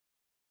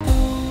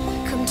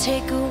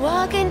Take a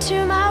walk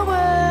into my world.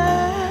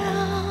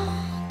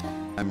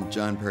 I'm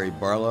John Perry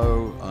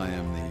Barlow. I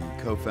am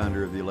the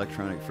co-founder of the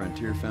Electronic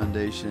Frontier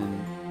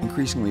Foundation.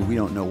 Increasingly, we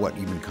don't know what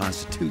even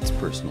constitutes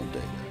personal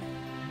data.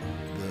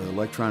 The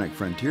Electronic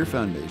Frontier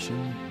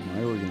Foundation,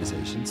 my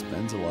organization,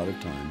 spends a lot of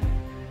time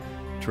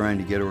trying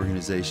to get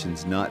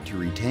organizations not to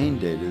retain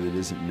data that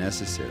isn't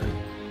necessary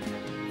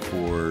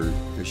for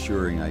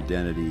assuring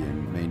identity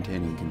and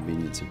maintaining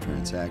convenience of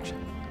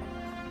transaction.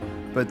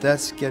 But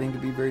that's getting to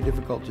be very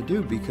difficult to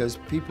do because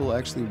people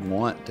actually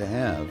want to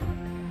have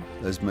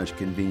as much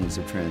convenience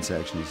of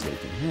transaction as they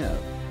can have,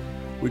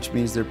 which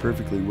means they're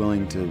perfectly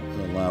willing to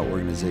allow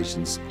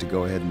organizations to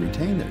go ahead and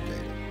retain their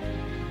data.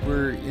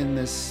 We're in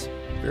this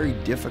very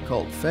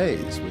difficult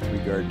phase with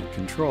regard to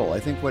control. I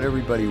think what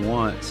everybody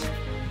wants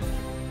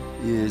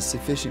is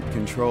sufficient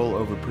control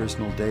over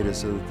personal data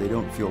so that they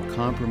don't feel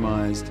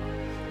compromised,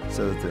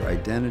 so that their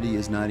identity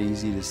is not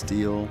easy to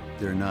steal,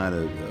 they're not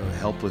a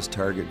helpless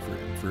target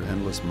for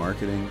endless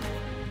marketing.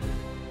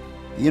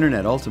 The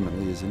internet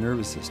ultimately is a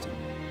nervous system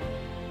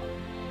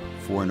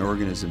for an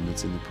organism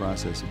that's in the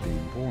process of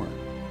being born.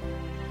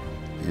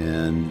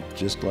 And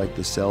just like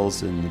the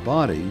cells in the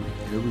body,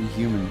 every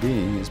human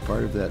being is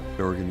part of that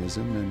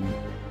organism, and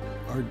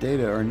our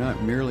data are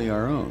not merely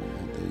our own.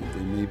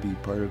 They may be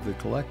part of the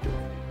collective.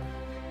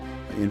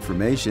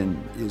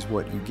 Information is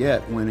what you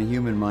get when a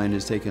human mind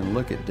has taken a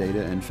look at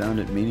data and found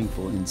it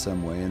meaningful in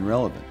some way and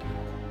relevant.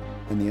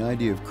 And the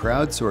idea of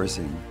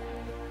crowdsourcing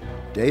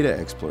data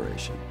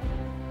exploration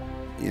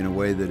in a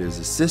way that is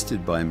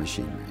assisted by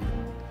machinery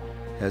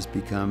has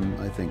become,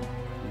 I think,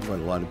 what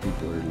a lot of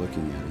people are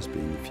looking at as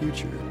being the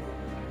future.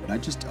 And I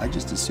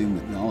just assume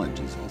that knowledge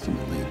is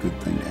ultimately a good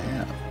thing to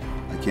have.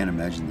 I can't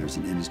imagine there's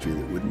an industry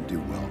that wouldn't do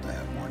well to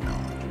have more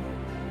knowledge.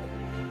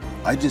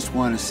 I just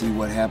want to see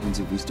what happens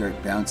if we start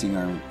bouncing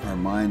our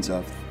minds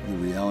off the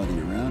reality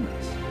around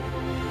us.